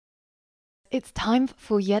It's time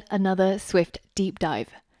for yet another Swift deep dive.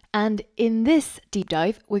 And in this deep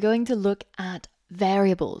dive, we're going to look at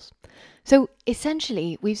variables. So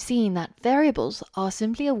essentially, we've seen that variables are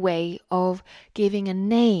simply a way of giving a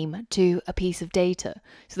name to a piece of data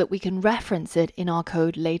so that we can reference it in our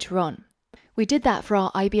code later on. We did that for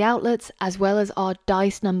our IB outlets as well as our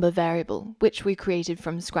dice number variable, which we created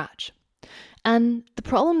from scratch. And the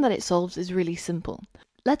problem that it solves is really simple.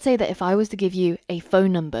 Let's say that if I was to give you a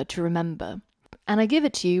phone number to remember, and I give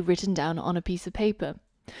it to you written down on a piece of paper.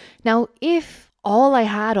 Now, if all I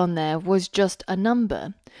had on there was just a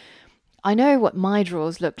number, I know what my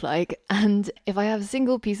drawers look like, and if I have a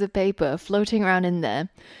single piece of paper floating around in there,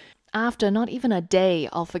 after not even a day,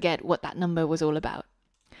 I'll forget what that number was all about.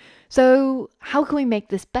 So how can we make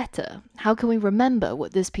this better? How can we remember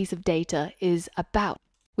what this piece of data is about?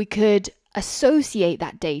 We could associate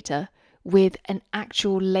that data with an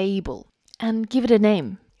actual label and give it a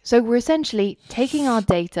name. So we're essentially taking our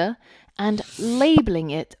data and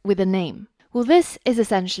labeling it with a name. Well, this is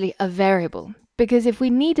essentially a variable, because if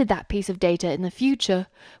we needed that piece of data in the future,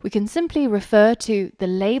 we can simply refer to the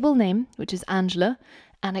label name, which is Angela,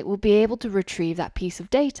 and it will be able to retrieve that piece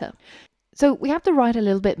of data. So we have to write a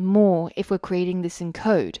little bit more if we're creating this in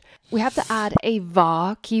code. We have to add a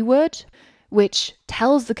var keyword, which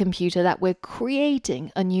tells the computer that we're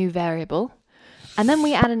creating a new variable. And then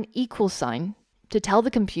we add an equal sign to tell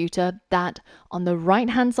the computer that on the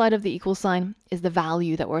right-hand side of the equal sign is the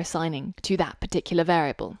value that we're assigning to that particular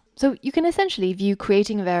variable. So you can essentially view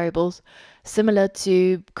creating variables similar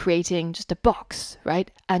to creating just a box,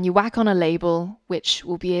 right? And you whack on a label, which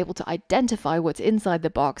will be able to identify what's inside the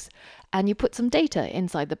box, and you put some data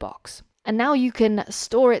inside the box. And now you can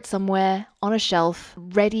store it somewhere on a shelf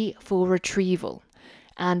ready for retrieval.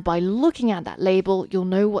 And by looking at that label, you'll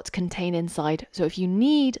know what's contained inside. So if you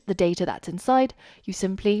need the data that's inside, you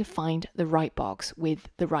simply find the right box with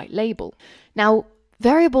the right label. Now,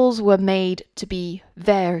 variables were made to be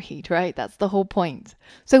varied, right? That's the whole point.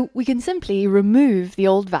 So we can simply remove the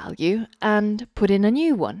old value and put in a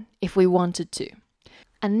new one if we wanted to.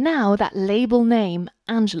 And now that label name,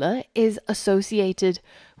 Angela, is associated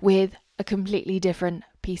with a completely different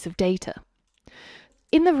piece of data.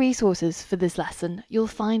 In the resources for this lesson, you'll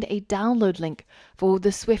find a download link for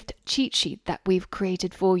the Swift cheat sheet that we've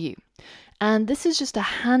created for you. And this is just a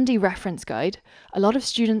handy reference guide. A lot of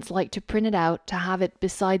students like to print it out to have it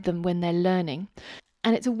beside them when they're learning.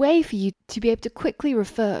 And it's a way for you to be able to quickly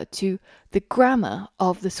refer to the grammar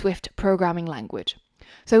of the Swift programming language.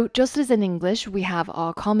 So just as in English, we have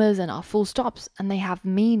our commas and our full stops, and they have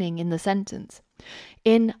meaning in the sentence.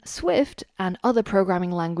 In Swift and other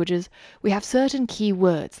programming languages, we have certain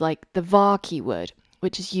keywords like the var keyword,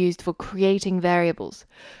 which is used for creating variables,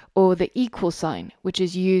 or the equal sign, which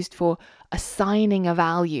is used for assigning a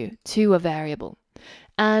value to a variable.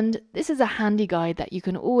 And this is a handy guide that you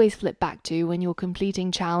can always flip back to when you're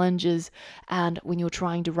completing challenges and when you're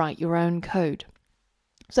trying to write your own code.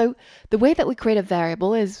 So the way that we create a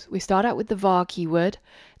variable is we start out with the var keyword,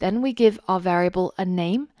 then we give our variable a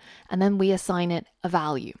name, and then we assign it a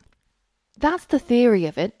value. That's the theory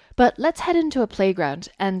of it, but let's head into a playground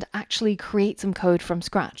and actually create some code from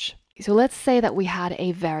scratch. So let's say that we had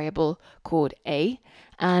a variable called a,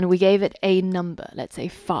 and we gave it a number, let's say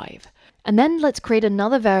 5. And then let's create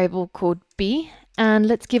another variable called b, and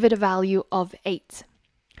let's give it a value of 8.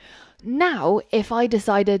 Now, if I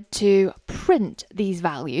decided to print these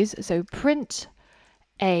values, so print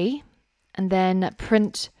A and then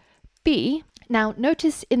print B, now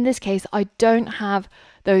notice in this case I don't have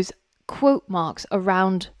those quote marks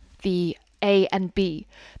around the A and B,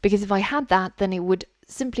 because if I had that, then it would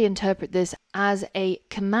simply interpret this as a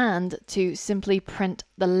command to simply print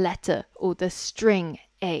the letter or the string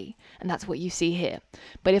A, and that's what you see here.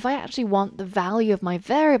 But if I actually want the value of my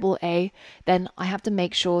variable A, then I have to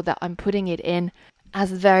make sure that I'm putting it in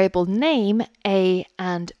as the variable name A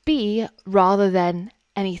and B rather than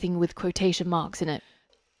anything with quotation marks in it.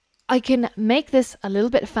 I can make this a little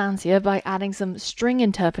bit fancier by adding some string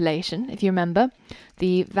interpolation. If you remember,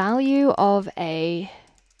 the value of A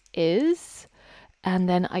is, and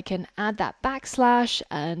then I can add that backslash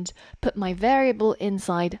and put my variable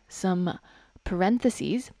inside some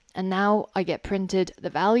parentheses, and now I get printed the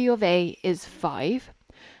value of A is 5,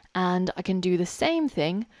 and I can do the same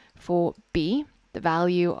thing for B. The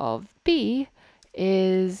value of B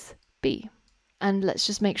is B, and let's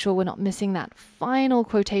just make sure we're not missing that final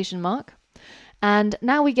quotation mark. And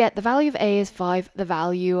now we get the value of A is 5, the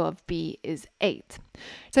value of B is 8.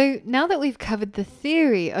 So now that we've covered the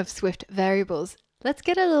theory of Swift variables, Let's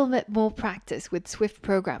get a little bit more practice with Swift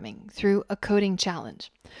programming through a coding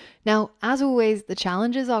challenge. Now, as always, the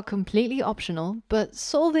challenges are completely optional, but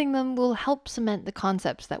solving them will help cement the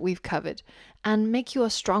concepts that we've covered and make you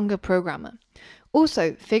a stronger programmer.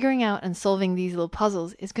 Also, figuring out and solving these little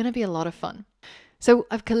puzzles is going to be a lot of fun. So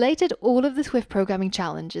I've collated all of the Swift programming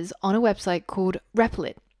challenges on a website called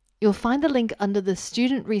Replit. You'll find the link under the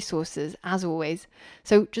student resources as always,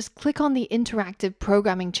 so just click on the interactive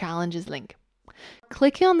programming challenges link.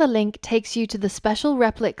 Clicking on the link takes you to the special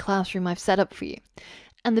Replit classroom I've set up for you.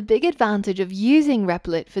 And the big advantage of using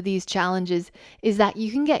Replit for these challenges is that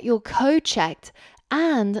you can get your code checked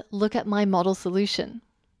and look at my model solution.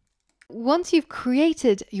 Once you've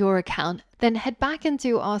created your account, then head back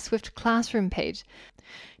into our Swift Classroom page.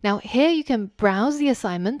 Now here you can browse the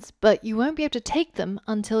assignments, but you won't be able to take them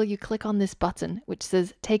until you click on this button, which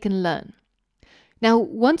says Take and Learn. Now,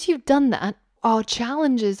 once you've done that, our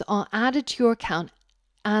challenges are added to your account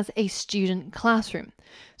as a student classroom.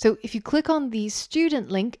 So if you click on the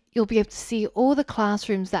student link, you'll be able to see all the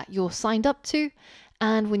classrooms that you're signed up to.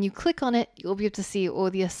 And when you click on it, you'll be able to see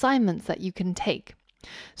all the assignments that you can take.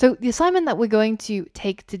 So the assignment that we're going to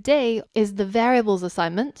take today is the variables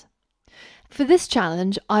assignment. For this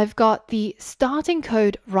challenge, I've got the starting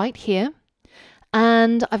code right here,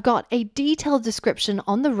 and I've got a detailed description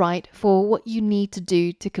on the right for what you need to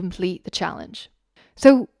do to complete the challenge.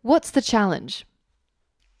 So what's the challenge?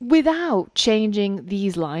 Without changing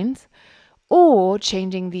these lines or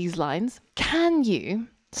changing these lines, can you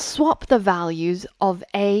swap the values of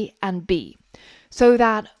A and B so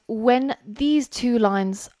that when these two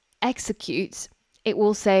lines execute, it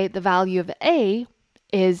will say the value of A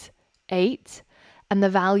is 8 and the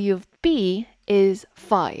value of B is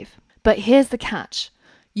 5. But here's the catch.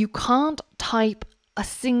 You can't type a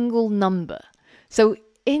single number. So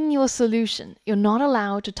in your solution, you're not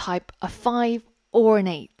allowed to type a 5 or an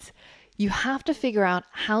 8. You have to figure out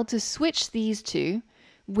how to switch these two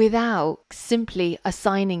without simply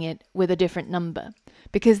assigning it with a different number.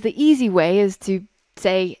 Because the easy way is to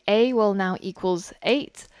say A will now equals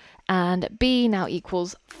 8 and B now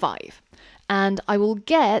equals 5. And I will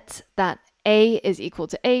get that A is equal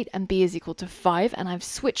to 8 and B is equal to 5, and I've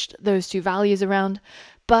switched those two values around,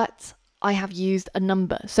 but I have used a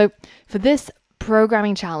number. So for this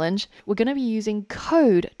programming challenge, we're going to be using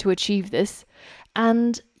code to achieve this,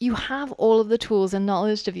 and you have all of the tools and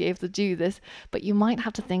knowledge to be able to do this, but you might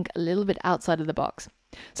have to think a little bit outside of the box.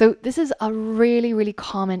 So this is a really, really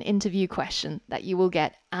common interview question that you will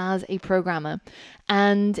get as a programmer,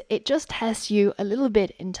 and it just tests you a little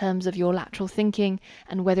bit in terms of your lateral thinking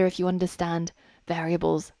and whether if you understand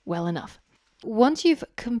variables well enough. Once you've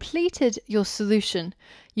completed your solution,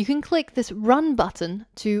 you can click this Run button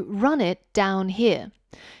to run it down here.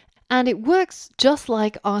 And it works just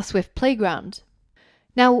like our Swift Playground.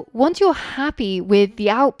 Now, once you're happy with the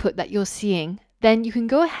output that you're seeing, then you can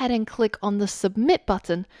go ahead and click on the Submit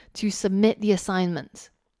button to submit the assignment.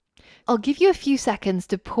 I'll give you a few seconds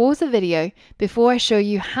to pause the video before I show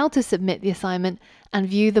you how to submit the assignment and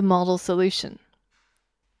view the model solution.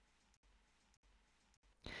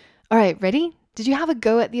 All right, ready? Did you have a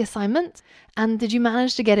go at the assignment? And did you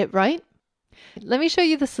manage to get it right? Let me show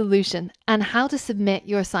you the solution and how to submit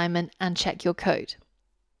your assignment and check your code.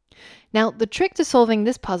 Now, the trick to solving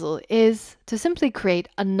this puzzle is to simply create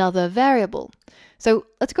another variable. So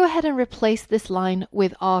let's go ahead and replace this line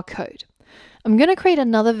with our code. I'm going to create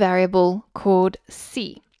another variable called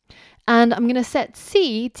C, and I'm going to set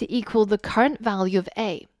C to equal the current value of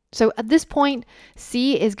A. So at this point,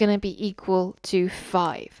 C is going to be equal to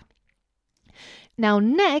 5. Now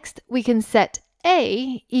next, we can set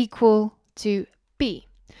A equal to B.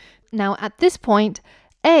 Now at this point,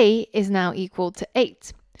 A is now equal to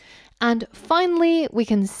 8. And finally, we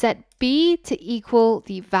can set B to equal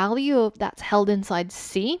the value that's held inside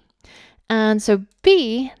C. And so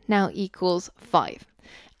B now equals 5.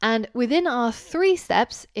 And within our 3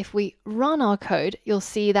 steps, if we run our code, you'll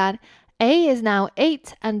see that A is now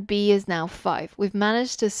 8 and B is now 5. We've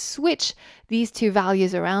managed to switch these two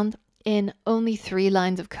values around in only 3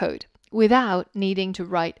 lines of code without needing to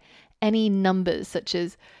write any numbers such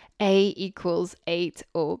as A equals 8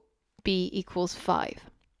 or B equals 5.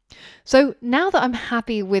 So now that I'm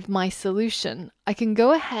happy with my solution, I can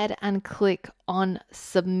go ahead and click on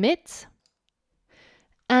Submit.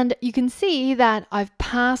 And you can see that I've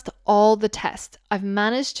passed all the tests. I've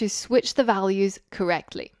managed to switch the values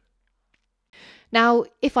correctly. Now,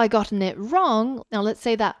 if I gotten it wrong, now let's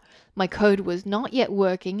say that my code was not yet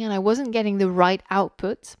working and I wasn't getting the right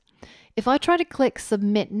output. If I try to click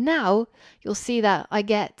Submit now, you'll see that I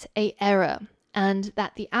get an error and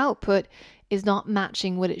that the output is not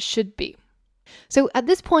matching what it should be. So at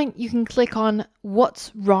this point, you can click on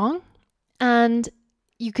what's wrong, and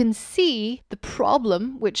you can see the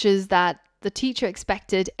problem, which is that the teacher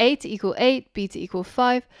expected A to equal 8, B to equal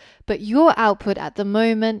 5, but your output at the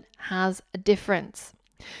moment has a difference.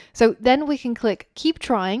 So then we can click keep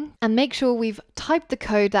trying and make sure we've typed the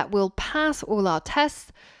code that will pass all our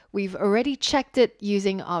tests. We've already checked it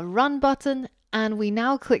using our run button, and we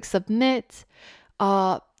now click submit.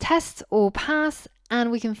 Our tests all pass,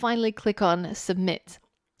 and we can finally click on submit.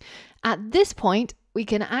 At this point, we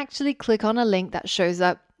can actually click on a link that shows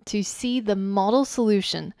up to see the model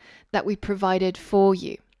solution that we provided for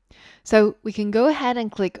you. So we can go ahead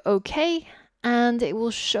and click OK, and it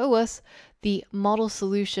will show us the model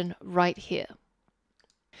solution right here.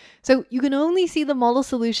 So you can only see the model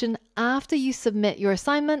solution after you submit your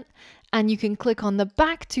assignment, and you can click on the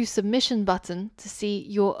back to submission button to see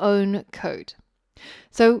your own code.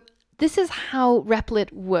 So this is how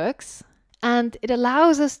Replit works, and it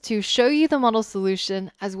allows us to show you the model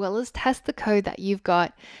solution as well as test the code that you've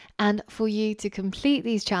got, and for you to complete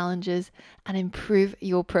these challenges and improve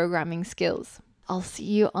your programming skills. I'll see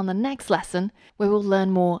you on the next lesson where we'll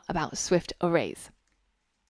learn more about Swift arrays.